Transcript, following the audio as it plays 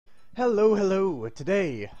Hello.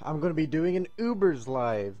 Today I'm going to be doing an Ubers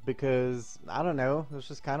live because I don't know, that's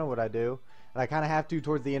just kind of what I do. And I kind of have to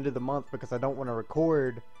towards the end of the month because I don't want to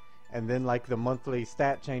record and then like the monthly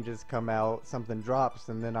stat changes come out, something drops,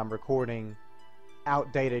 and then I'm recording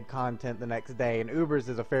outdated content the next day. And Ubers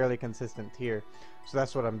is a fairly consistent tier. So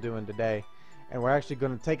that's what I'm doing today. And we're actually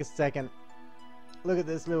going to take a second. Look at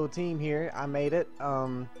this little team here. I made it,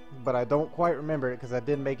 but I don't quite remember it because I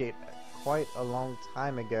did make it quite a long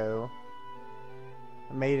time ago.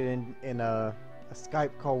 I made it in a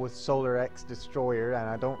Skype call with Solar X Destroyer, and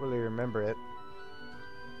I don't really remember it.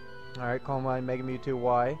 Alright, call my Mega Mewtwo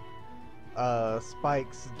Y.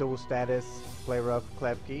 Spikes, dual status, play rough,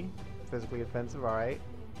 Klefki. Physically offensive, alright.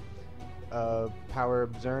 Power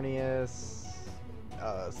Xerneas.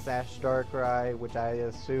 Sash Darkrai, which I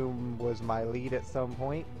assume was my lead at some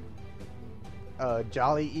point.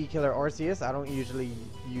 Jolly E-Killer Arceus. I don't usually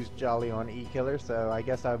use Jolly on E-Killer, so I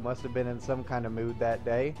guess I must have been in some kind of mood that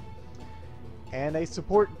day. And a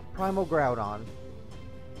support Primal Groudon.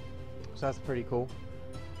 So that's pretty cool.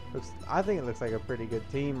 I think it looks like a pretty good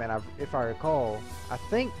team, and if I recall, I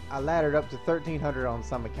think I laddered up to 1300 on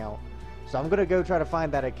some account. So I'm going to go try to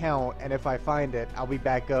find that account, and if I find it, I'll be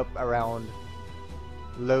back up around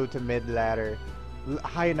low to mid ladder.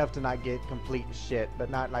 High enough to not get complete shit,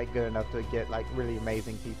 but not like good enough to get like really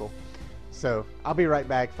amazing people. So I'll be right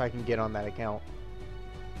back if I can get on that account.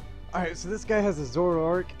 Alright, so this guy has a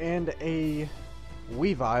Zoroark and a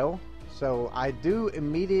Weavile. So I do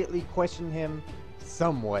immediately question him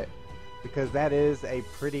somewhat, because that is a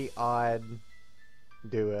pretty odd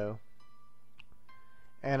duo.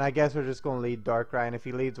 And I guess we're just going to lead Darkrai, and if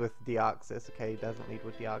he leads with Deoxys, okay, he doesn't lead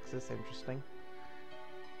with Deoxys, interesting.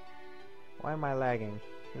 Why am I lagging?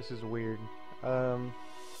 This is weird. Do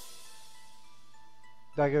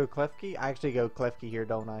I go Klefki? I actually go Klefki here,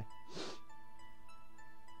 don't I?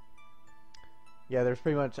 Yeah, there's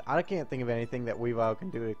pretty much... I can't think of anything that Weavile can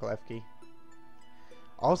do to Klefki.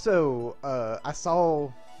 Also, I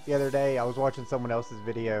saw the other day, I was watching someone else's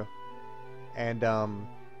video, and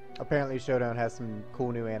apparently Showdown has some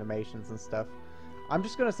cool new animations and stuff. I'm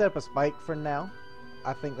just going to set up a Spike for now.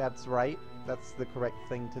 I think that's right. That's the correct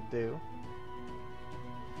thing to do.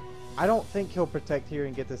 I don't think he'll protect here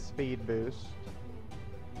and get the speed boost.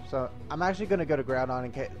 So I'm actually going to go to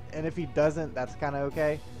Groudon, and if he doesn't, that's kind of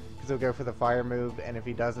okay, because he'll go for the fire move, and if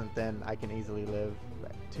he doesn't, then I can easily live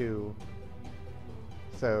 2.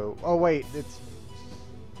 So, oh wait, it's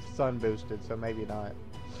sun boosted, so maybe not.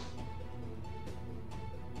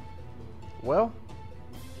 Well,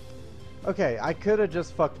 okay, I could have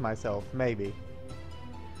just fucked myself, maybe.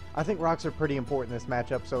 I think rocks are pretty important in this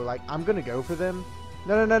matchup, so like, I'm going to go for them.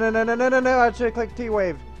 No, I should have clicked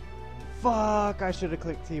T-Wave. Fuck, I should have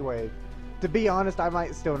clicked T-Wave. To be honest, I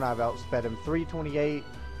might still not have outsped him. 328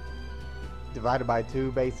 divided by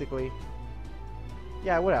 2, basically.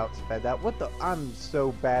 Yeah, I would have outsped that. What the? I'm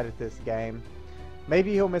so bad at this game.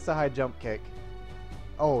 Maybe he'll miss a high jump kick.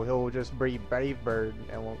 Oh, he'll just breathe Brave Bird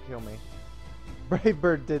and won't kill me. Brave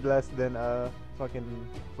Bird did less than, fucking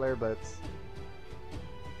Flare Blitz.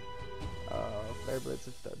 Flare Blitz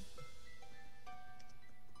is dead.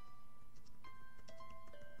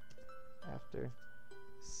 After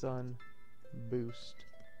sun boost,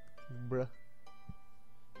 bruh.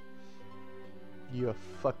 You a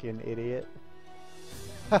fucking idiot.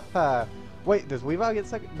 Haha. Wait, does Weavile get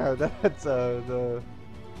second? No, that's the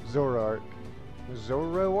Zoroark.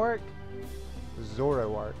 Zoroark?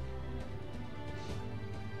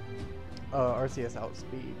 Arceus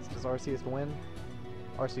outspeeds. Does Arceus win?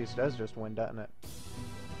 Arceus does just win, doesn't it?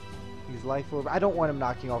 He's life over. I don't want him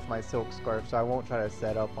knocking off my Silk Scarf, so I won't try to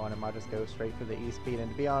set up on him. I'll just go straight for the E-Speed.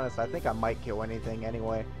 And to be honest, I think I might kill anything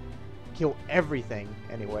anyway. Kill everything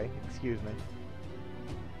anyway. Excuse me.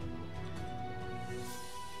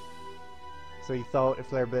 So he thought if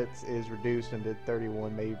Flare Blitz is reduced and did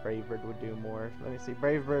 31, maybe Brave Bird would do more. Let me see.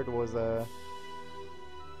 Brave Bird was a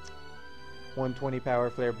 120 power.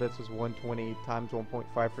 Flare Blitz was 120 times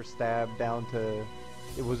 1.5 for stab, down to...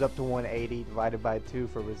 It was up to 180 divided by 2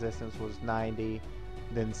 for resistance was 90,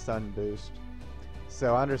 then sun boost.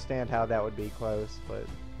 So I understand how that would be close, but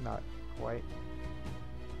not quite.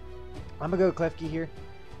 I'm gonna go Klefki here,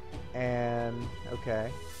 and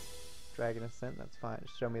okay, Dragon Ascent, that's fine.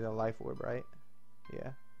 Show me the Life Orb, right? Yeah.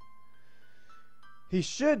 He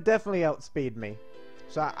should definitely outspeed me,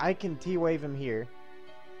 so I can T-Wave him here,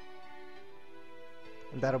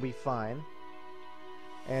 and that'll be fine.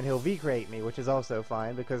 And he'll V-Create me, which is also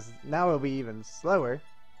fine, because now he'll be even slower.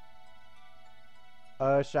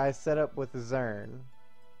 Should I set up with Zern?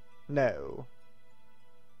 No.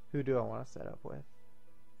 Who do I want to set up with?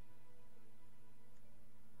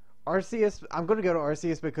 Arceus, I'm going to go to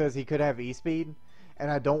Arceus because he could have E-Speed, and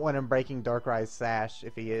I don't want him breaking Darkrai's Sash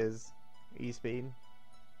if he is E-Speed.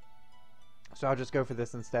 So I'll just go for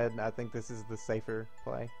this instead. I think this is the safer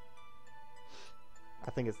play.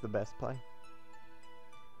 I think it's the best play.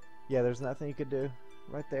 Yeah, there's nothing you could do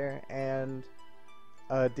right there. And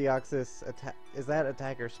Deoxys, attack, is that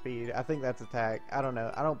attack or speed? I think that's attack. I don't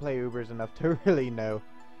know. I don't play Ubers enough to really know.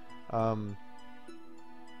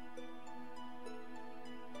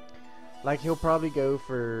 Like, he'll probably go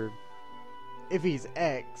for, if he's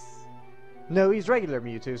X. No, he's regular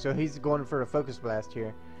Mewtwo, so he's going for a Focus Blast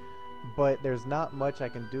here. But there's not much I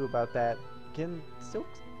can do about that. Can Silk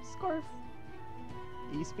Scarf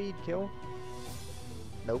E-Speed kill?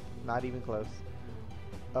 Nope, not even close.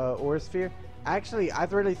 Aura Sphere. Actually, I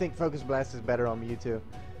really think Focus Blast is better on Mewtwo,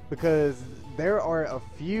 because there are a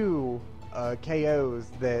few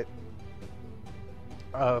KOs that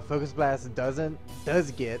Focus Blast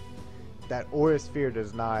does get that Aura Sphere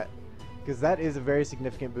does not, because that is a very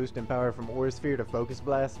significant boost in power from Aura Sphere to Focus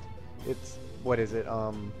Blast. It's, what is it,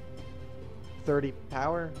 30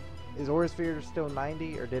 power? Is Aura Sphere still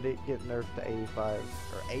 90, or did it get nerfed to 85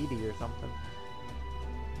 or 80 or something?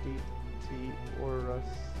 DT Aura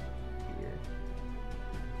Sphere.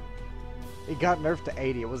 It got nerfed to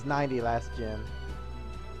 80. It was 90 last gen.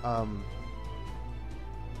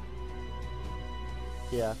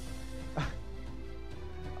 Yeah.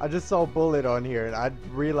 I just saw Bullet on here, and I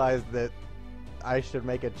realized that I should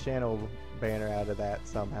make a channel banner out of that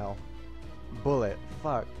somehow. Bullet.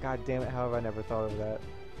 Fuck. God damn it, how have I never thought of that?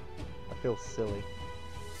 I feel silly.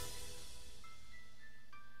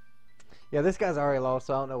 Yeah, this guy's already lost,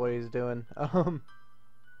 so I don't know what he's doing.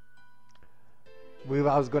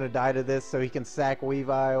 Weavile's gonna die to this, so he can sack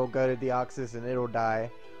Weavile, go to Deoxys, and it'll die.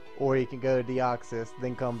 Or he can go to Deoxys,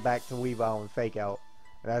 then come back to Weavile and fake out.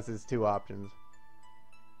 And that's his two options.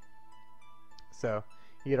 So,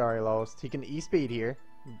 he had already lost. He can E-Speed here,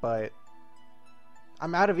 but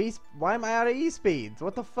I'm out of why am I out of E-Speeds?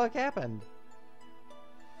 What the fuck happened?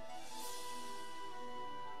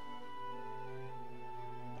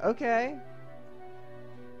 Okay.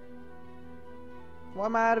 Why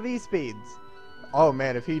am I out of E-Speeds? Oh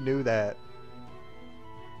man, if he knew that.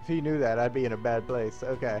 If he knew that, I'd be in a bad place.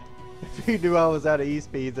 Okay. If he knew I was out of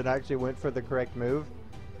E-Speeds and actually went for the correct move,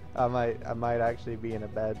 I might actually be in a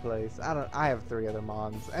bad place. I have 3 other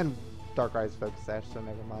Mons and Darkrai's Focus Sash, so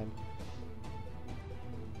never mind.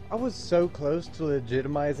 I was so close to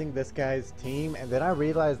legitimizing this guy's team, and then I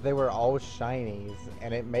realized they were all shinies,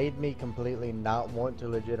 and it made me completely not want to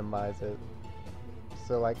legitimize it.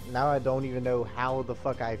 So like, now I don't even know how the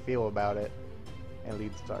fuck I feel about it. And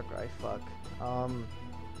leads Darkrai, fuck.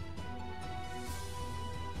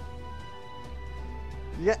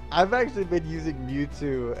 Yeah, I've actually been using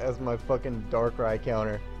Mewtwo as my fucking Darkrai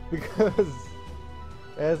counter, because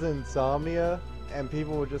it has Insomnia, and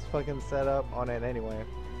people will just fucking set up on it anyway.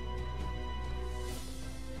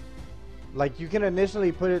 Like, you can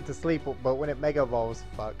initially put it to sleep, but when it Mega Evolves,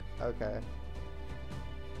 fuck. Okay.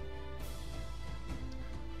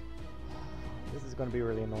 This is gonna be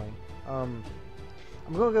really annoying. I'm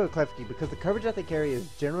gonna go with Klefki, because the coverage that they carry is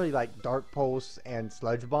generally like Dark Pulse and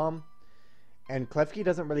Sludge Bomb. And Klefki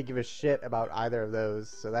doesn't really give a shit about either of those,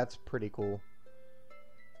 so that's pretty cool.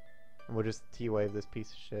 And we'll just T-Wave this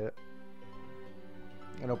piece of shit.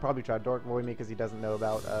 And he'll probably try Dark Void me because he doesn't know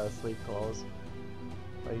about Sleep Claws.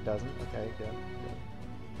 But he doesn't. Okay, good.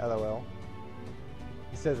 LOL.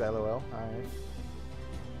 He says LOL. Alright.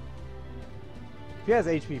 If he has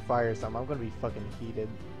HP Fire or something, I'm gonna be fucking heated.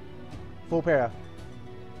 Full para.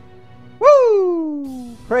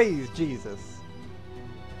 Woo! Praise Jesus.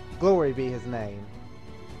 Glory be his name.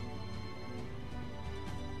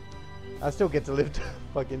 I still get to live to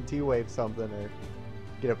fucking T-Wave something or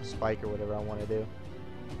get up a spike or whatever I want to do.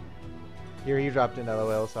 Here he dropped an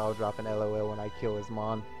LOL, so I'll drop an LOL when I kill his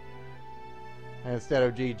Mon. And instead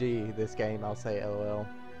of GG this game, I'll say LOL.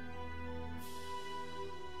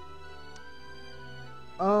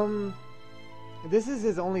 This is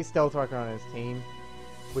his only Stealth Rocker on his team,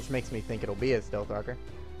 which makes me think it'll be a Stealth Rocker.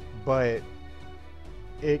 But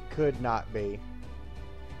it could not be.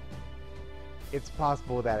 It's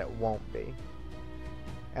possible that it won't be.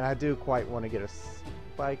 And I do quite want to get a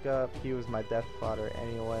spike up. He was my death fodder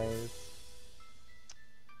anyways.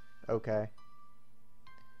 Okay.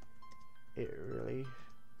 It really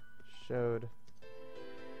showed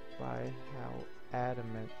by how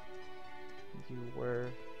adamant you were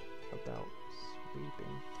about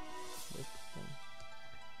sweeping with him.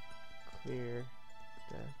 Clear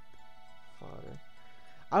death fodder.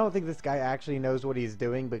 I don't think this guy actually knows what he's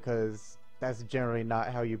doing, because that's generally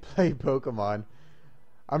not how you play Pokemon.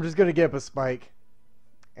 I'm just gonna get up a spike.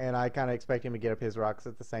 And I kind of expect him to get up his rocks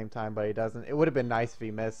at the same time, but he doesn't. It would have been nice if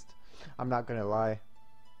he missed. I'm not gonna lie.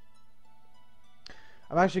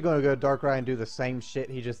 I'm actually gonna go Darkrai and do the same shit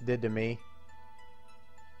he just did to me.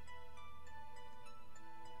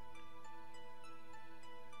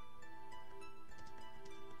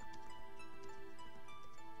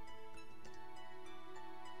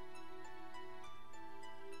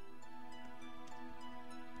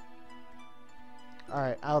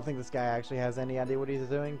 Alright, I don't think this guy actually has any idea what he's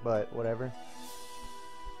doing, but whatever.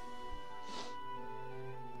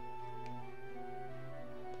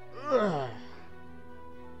 Ugh.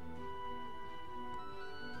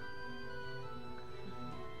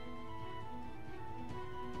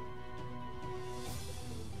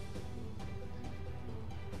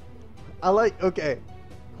 Okay,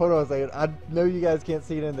 hold on a second. I know you guys can't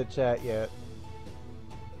see it in the chat yet.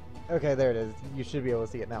 Okay, there it is. You should be able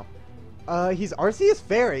to see it now. He's Arceus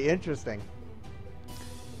Fairy. Interesting.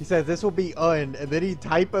 He says this will be and then he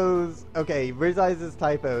typos. Okay, he realizes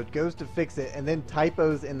typo, goes to fix it, and then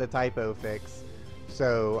typos in the typo fix.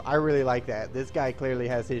 So I really like that. This guy clearly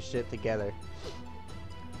has his shit together.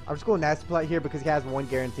 I'm just going Nasty Plot here because he has one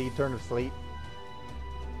guaranteed turn of sleep.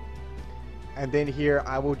 And then here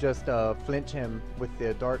I will just flinch him with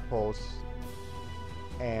the Dark Pulse,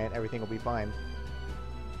 and everything will be fine.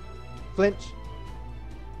 Flinch.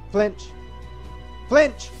 Flinch.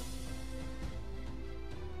 Flinch!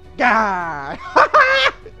 God!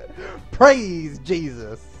 Praise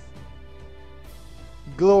Jesus.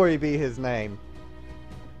 Glory be his name.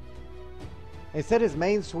 It said his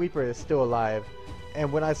main sweeper is still alive.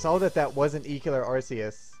 And when I saw that that wasn't E-Killer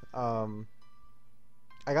Arceus,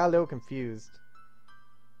 I got a little confused.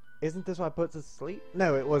 Isn't this what I put to sleep?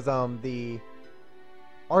 No, it was the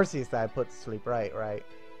Arceus that I put to sleep. Right.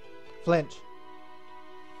 Flinch.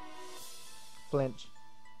 Flinch.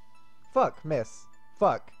 Fuck, miss.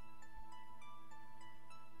 Fuck.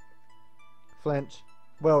 Flinch.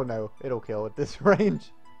 Well, no, it'll kill at this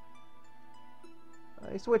range.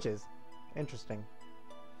 He switches. Interesting.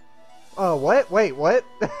 Oh, what? Wait, what?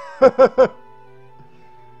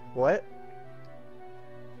 What?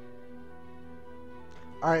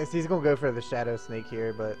 Alright, so he's gonna go for the Shadow Sneak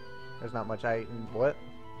here, but there's not much what?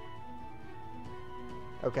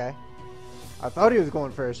 Okay. I thought he was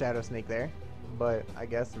going for a Shadow Sneak there, but I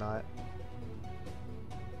guess not.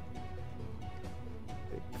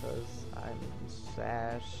 Because I'm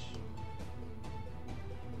Sash.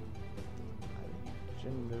 I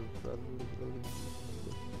generally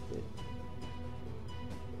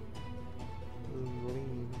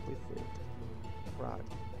lean with it. Rock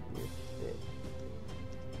with it.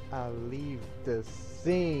 I leave the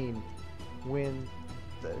scene when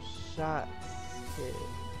the shots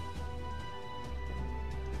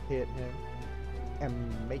hit him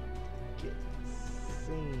and make it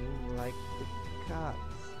seem like the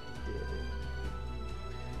cops did it.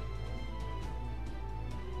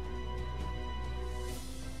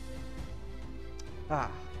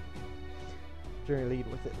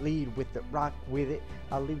 Lead with it, rock with it.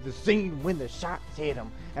 I'll leave the scene when the shots hit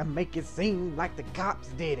him and make it seem like the cops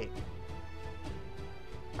did it.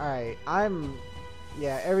 Alright,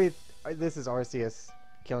 this is Arceus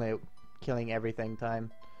killing everything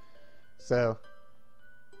time. So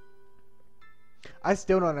I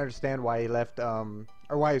still don't understand why he left or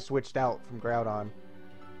why he switched out from Groudon.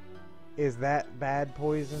 Is that bad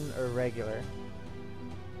poison or regular?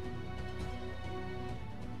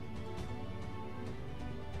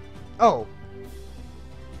 Oh!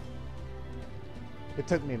 It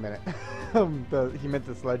took me a minute. He meant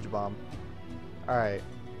the Sludge Bomb. Alright.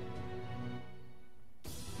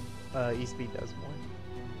 E-Speed does more.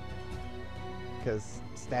 Because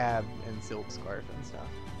Stab and Silk Scarf and stuff.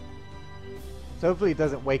 So hopefully it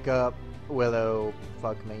doesn't wake up Willow,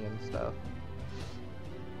 fuck me and stuff.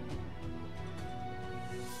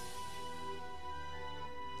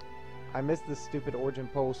 I missed this stupid Origin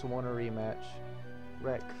Pulse, want a rematch.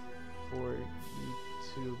 Wreck for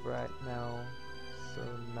YouTube right now, so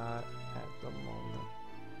not at the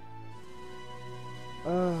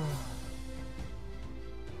moment.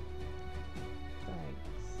 Thanks.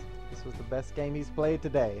 This was the best game he's played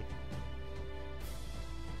today.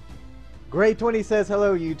 Gray20 says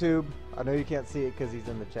hello YouTube. I know you can't see it because he's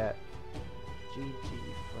in the chat. GG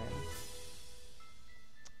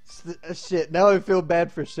friends. Shit, now I feel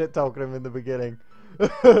bad for shit talking him in the beginning.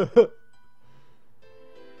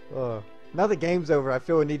 Now the game's over, I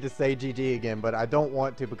feel I need to say GG again, but I don't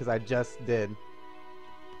want to because I just did.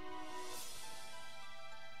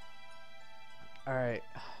 Alright.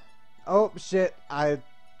 Oh, shit. I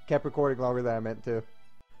kept recording longer than I meant to.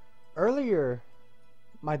 Earlier,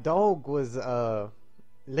 My dog was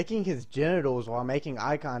licking his genitals while making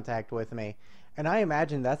eye contact with me. And I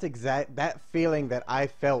imagine that feeling that I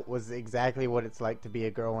felt was exactly what it's like to be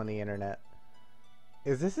a girl on the internet.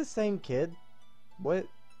 Is this the same kid? What?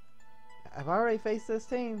 Have I already faced this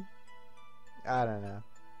team? I don't know.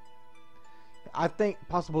 I think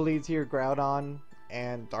possible leads here, Groudon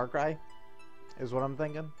and Darkrai is what I'm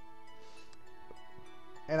thinking.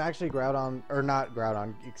 And actually Groudon, or not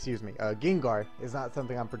Groudon, excuse me, Gengar is not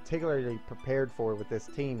something I'm particularly prepared for with this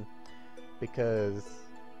team, because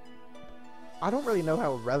I don't really know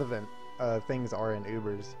how relevant things are in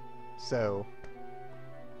Ubers. So,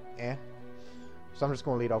 So I'm just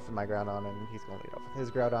going to lead off with my Groudon, and he's going to lead off with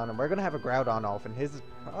his Groudon, and we're going to have a Groudon off, and his is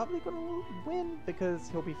probably going to win because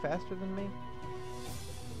he'll be faster than me.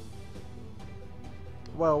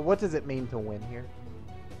 Well, what does it mean to win here?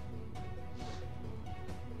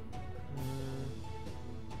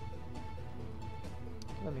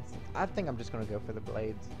 Let me see. I think I'm just going to go for the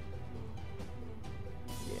Blades.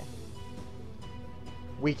 Yeah.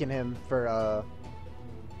 Weaken him for,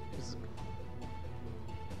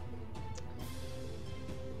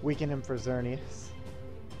 weaken him for Xerneas.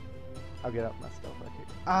 I'll get up my stuff right here.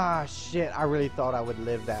 Ah, shit. I really thought I would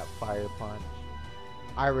live that Fire Punch.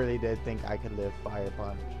 I really did think I could live Fire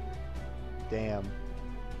Punch. Damn.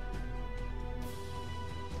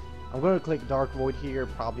 I'm going to click Dark Void here.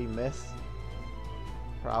 Probably miss.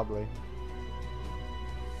 Probably.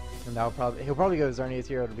 And he'll probably go Xerneas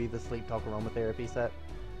here. It'll be the Sleep Talk Aromatherapy set.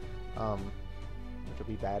 Which will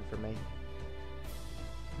be bad for me.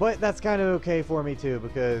 But that's kind of okay for me too,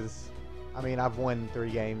 because I mean, I've won 3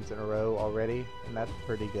 games in a row already, and that's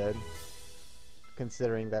pretty good,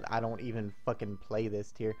 considering that I don't even fucking play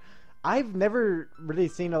this tier. I've never really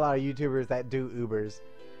seen a lot of YouTubers that do Ubers.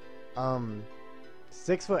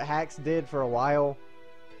 6 Foot Hacks did for a while.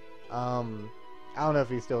 I don't know if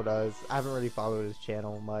he still does. I haven't really followed his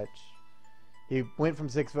channel much. He went from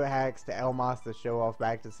 6 Foot Hacks to Elmas to show off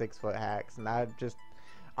back to 6 Foot Hacks, and I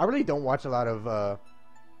really don't watch a lot of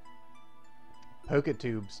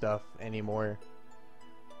PokeTube stuff anymore.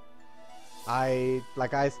 I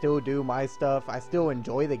still do my stuff. I still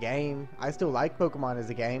enjoy the game. I still like Pokemon as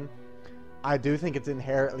a game. I do think it's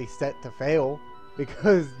inherently set to fail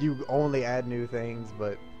because you only add new things,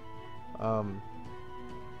 but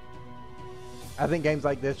I think games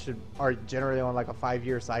like this are generally on like a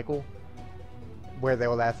 5-year cycle where they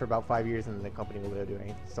will last for about 5 years and then the company will go do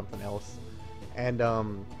something else. And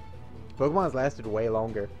Pokemon's lasted way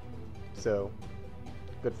longer, so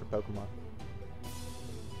good for Pokemon.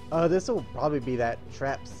 This will probably be that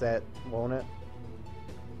trap set, won't it?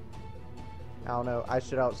 I don't know. I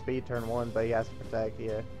should outspeed turn 1, but he has to protect,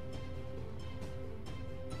 yeah.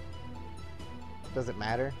 Does it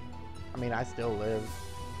matter? I mean, I still live.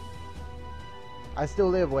 I still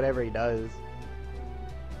live whatever he does.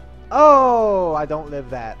 Oh, I don't live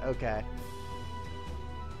that. Okay.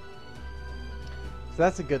 So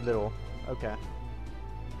that's a good little... Okay.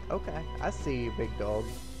 Okay, I see you, big dog.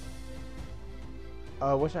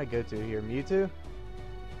 What should I go to here? Mewtwo?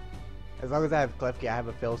 As long as I have Klefki, I have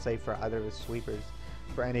a failsafe for either of his sweepers.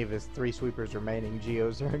 For any of his 3 sweepers remaining.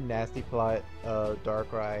 Geozer, Nasty Plot,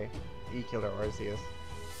 Darkrai, E-Killer, Arceus.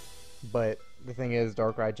 But the thing is,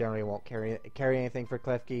 Darkrai generally won't carry anything for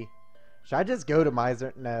Klefki. Should I just go to my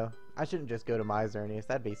No, I shouldn't just go to my Xerneas.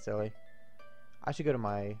 That'd be silly. I should go to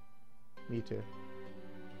my Mewtwo.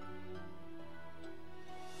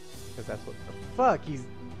 Because that's what the fuck he's...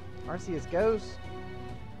 Arceus goes?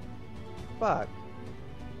 Fuck.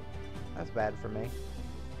 That's bad for me.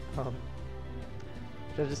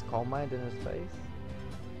 Should I just Calm Mind in his face?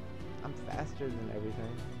 I'm faster than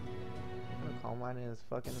everything. I'm gonna Calm Mind in his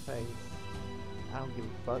fucking face. I don't give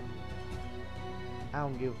a fuck. I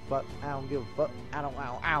don't give a fuck. I don't give a fuck. I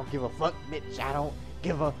don't give a fuck, bitch. I don't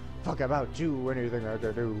give a fuck about you or anything I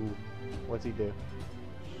do. What's he do?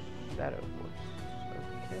 Shadow Force.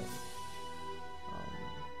 Okay.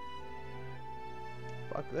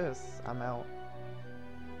 Fuck this. I'm out.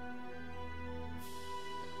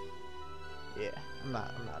 Yeah, I'm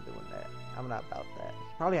not doing that. I'm not about that.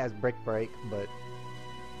 He probably has Brick Break, but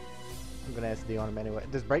I'm gonna SD on him anyway.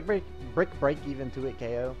 Does Brick Break even 2-hit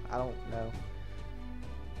KO? I don't know.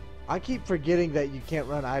 I keep forgetting that you can't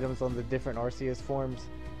run items on the different Arceus forms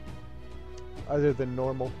other than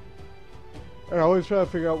normal. And I always try to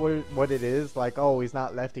figure out what it is. Like, oh, he's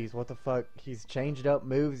not lefties. What the fuck? He's changed up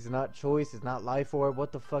moves. He's not choice. He's not life orb.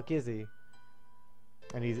 What the fuck is he?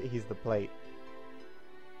 And he's the plate.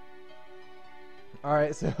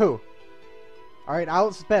 Alright, so... Alright, I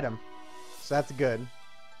outsped him. So that's good.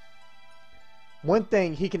 One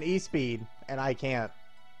thing, he can E-speed, and I can't.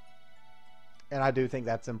 And I do think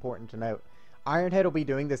that's important to note. Ironhead will be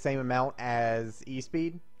doing the same amount as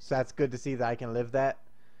E-Speed, so that's good to see that I can live that.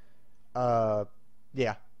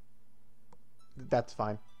 Yeah. That's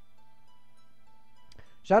fine.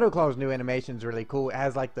 Shadow Claw's new animation is really cool. It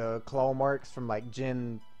has like the claw marks from like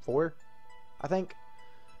Gen 4, I think.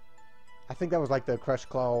 I think that was like the Crush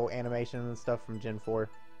Claw animation and stuff from Gen 4.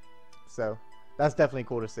 So, that's definitely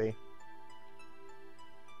cool to see.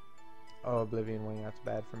 Oh, Oblivion Wing, that's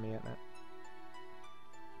bad for me, isn't it?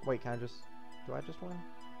 Wait, can I just... Do I just win?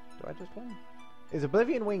 Do I just win? Is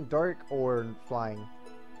Oblivion Wing dark or flying?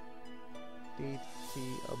 DT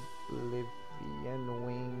Oblivion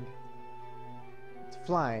Wing. It's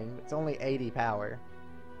flying. It's only 80 power.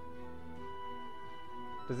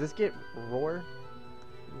 Does this get roar?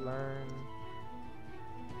 Learn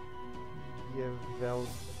Yveltal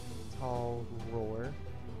Roar.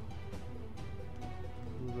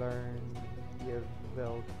 Learn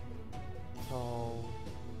Yveltal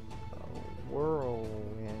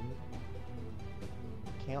Whirlwind.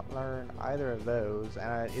 Can't learn either of those.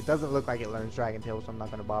 And it doesn't look like it learns Dragon Tail, so I'm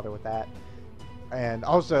not going to bother with that. And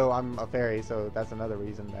also, I'm a fairy, so that's another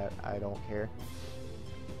reason that I don't care.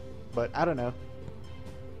 But I don't know.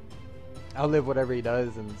 I'll live whatever he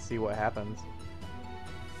does and see what happens.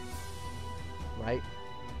 Right?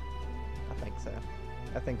 I think so.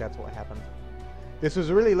 I think that's what happened. This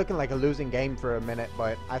was really looking like a losing game for a minute,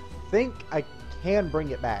 but I think I can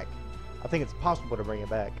bring it back. I think it's possible to bring it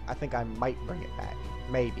back. I think I might bring it back.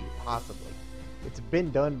 Maybe. Possibly. It's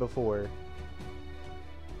been done before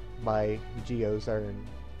by GeoZern.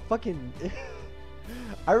 Fucking...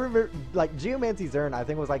 I remember, like, Geomancy Zern, I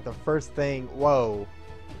think was like the first thing... Whoa.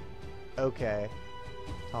 Okay.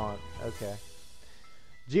 Taunt. Okay.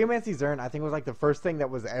 Geomancy Zern, I think was like the first thing that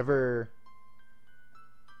was ever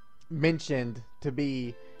mentioned to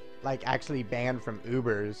be like actually banned from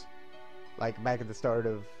Ubers, like back at the start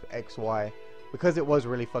of XY, because it was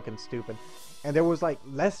really fucking stupid, and there was like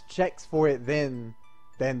less checks for it then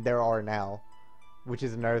than there are now, which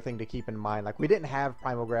is another thing to keep in mind. Like, we didn't have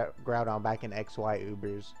Primal Groudon back in XY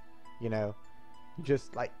Ubers, you know.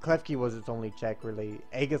 Just like Klefki was its only check really.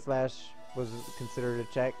 Aegislash was considered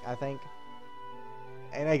a check, I think.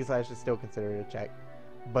 And Aegislash is still considered a check.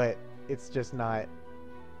 But it's just not,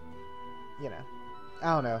 you know.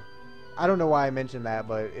 I don't know. I don't know why I mentioned that,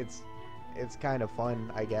 but it's kind of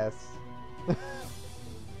fun, I guess.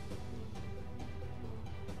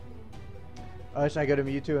 Should I go to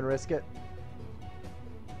Mewtwo and risk it?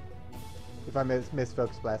 If I miss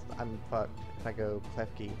Focus Blast, I'm fucked. If I go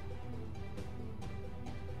Klefki.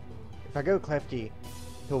 If I go Klefki,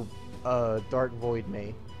 he'll Dark Void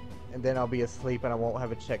me, and then I'll be asleep and I won't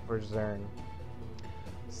have a check for Zern.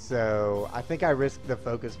 So I think I risked the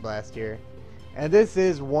Focus Blast here. And this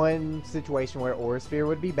is one situation where Aura Sphere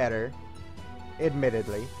would be better,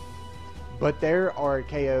 admittedly. But there are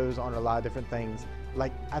KOs on a lot of different things.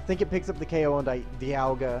 Like, I think it picks up the KO on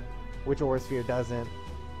Dialga, which Aura Sphere doesn't.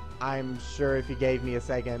 I'm sure if you gave me a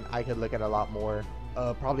second, I could look at a lot more.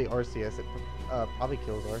 Probably Arceus. It probably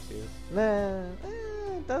kills Arceus. Nah,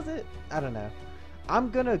 does it? I don't know. I'm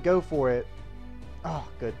gonna go for it. Oh,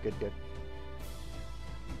 good.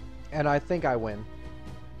 And I think I win.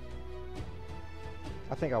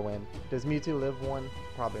 I think I win. Does Mewtwo live one?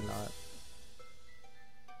 Probably not.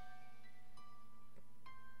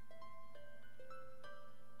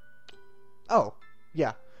 Oh,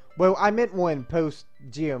 yeah. Well, I meant one post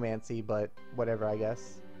Geomancy, but whatever, I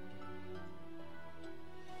guess.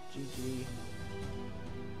 GG.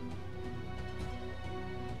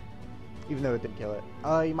 Even though it didn't kill it.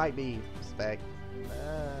 He might be Spec.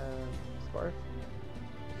 Scarf?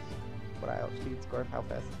 Would I outspeed Scarf? How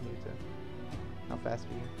fast is Mewtwo? How fast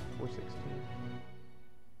are you? 416.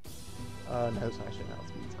 No, so I shouldn't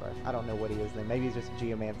outspeed Scarf. I don't know what he is then. Maybe he's just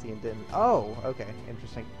Geomancy and didn't. Oh, okay.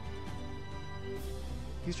 Interesting.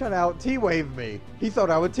 He's trying to out T-Wave me. He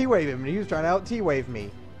thought I would T-Wave him, and he was trying to out T-Wave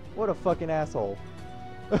me. What a fucking asshole.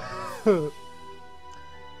 Well,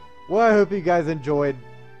 I hope you guys enjoyed.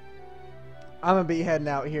 I'm going to be heading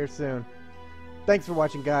out here soon. Thanks for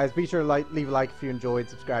watching, guys. Be sure to leave a like if you enjoyed.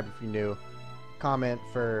 Subscribe if you're new. Comment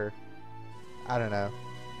for, I don't know.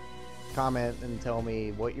 Comment and tell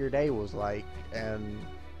me what your day was like. And,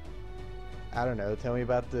 I don't know. Tell me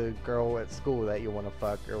about the girl at school that you want to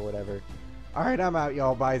fuck or whatever. Alright, I'm out,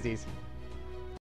 y'all. Bye, Z's.